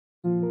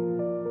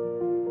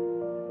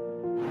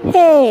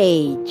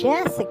Hey,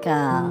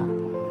 Jessica.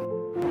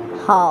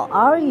 How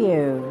are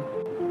you?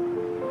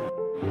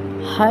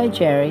 Hi,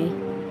 Jerry.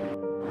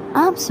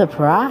 I'm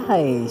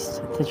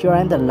surprised that you're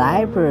in the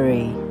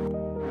library.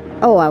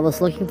 Oh, I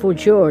was looking for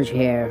George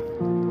here.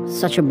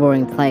 Such a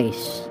boring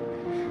place.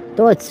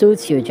 Though it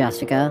suits you,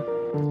 Jessica.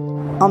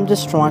 I'm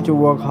just trying to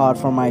work hard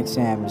for my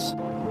exams.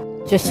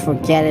 Just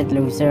forget it,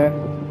 loser.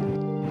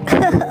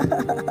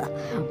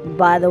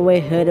 By the way,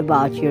 heard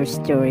about your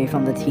story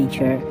from the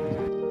teacher.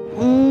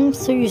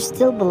 So you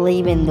still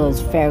believe in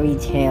those fairy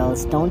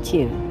tales, don't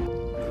you?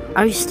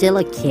 Are you still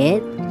a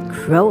kid?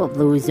 Grow up,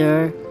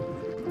 loser.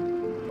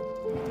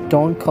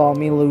 Don't call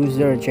me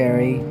loser,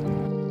 Jerry.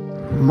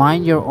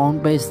 Mind your own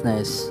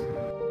business.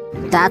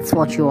 That's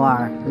what you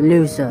are,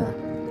 loser.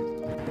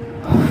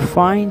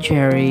 Fine,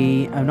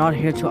 Jerry. I'm not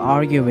here to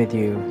argue with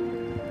you.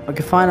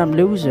 Okay, fine, I'm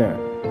loser.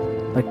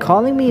 But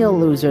calling me a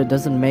loser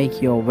doesn't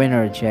make you a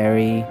winner,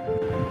 Jerry.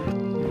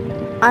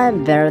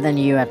 I'm better than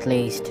you at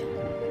least.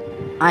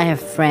 I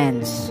have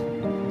friends.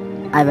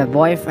 I have a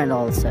boyfriend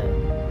also.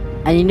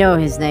 And you know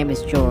his name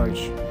is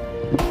George.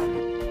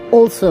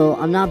 Also,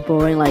 I'm not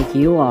boring like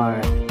you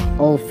are,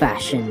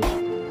 old-fashioned.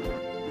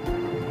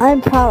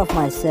 I'm proud of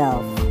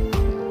myself.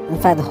 In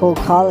fact, the whole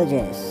college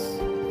is.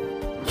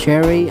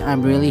 Jerry,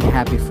 I'm really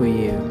happy for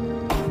you.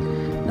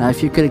 Now,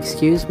 if you could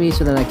excuse me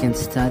so that I can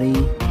study,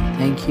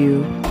 thank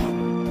you.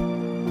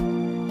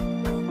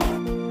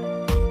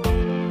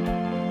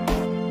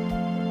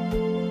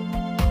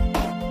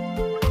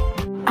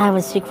 I have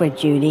a secret,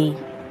 Judy.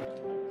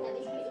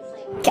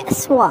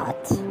 Guess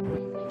what?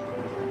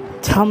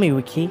 Tell me,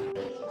 Wiki.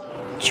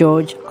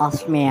 George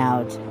asked me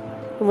out.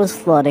 He was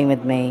flirting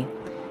with me.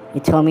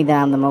 He told me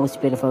that I'm the most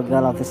beautiful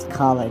girl of this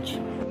college.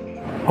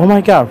 Oh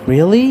my god,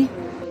 really?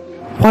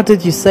 What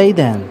did you say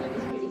then?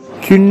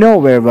 You know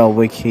very well,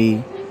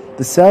 Wiki.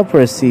 The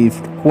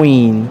self-perceived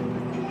queen,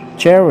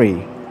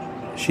 Jerry.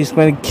 She's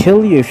going to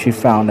kill you if she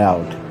found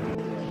out.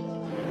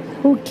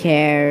 Who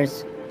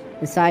cares?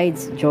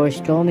 Besides,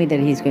 George told me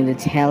that he's going to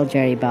tell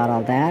Jerry about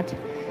all that.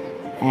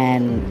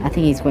 And I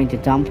think he's going to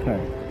dump her.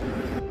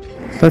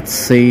 Let's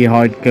see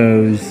how it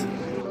goes.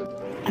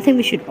 I think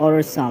we should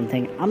order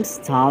something. I'm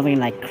starving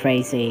like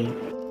crazy.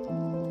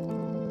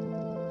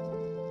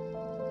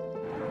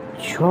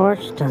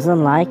 George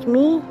doesn't like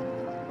me?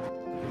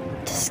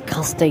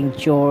 Disgusting,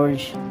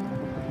 George.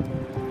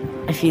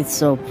 I feel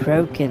so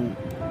broken.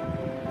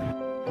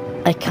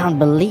 I can't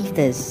believe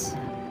this.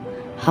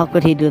 How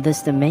could he do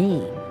this to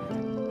me?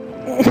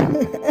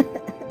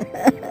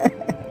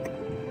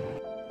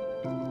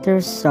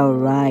 They're so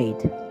right.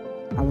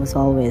 I was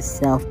always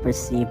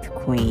self-perceived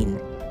queen.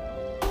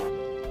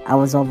 I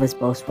was always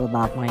boastful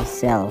about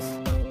myself.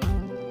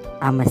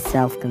 I'm a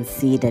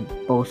self-conceited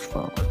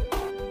boastful.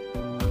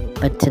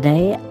 But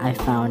today I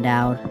found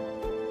out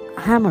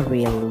I'm a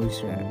real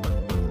loser.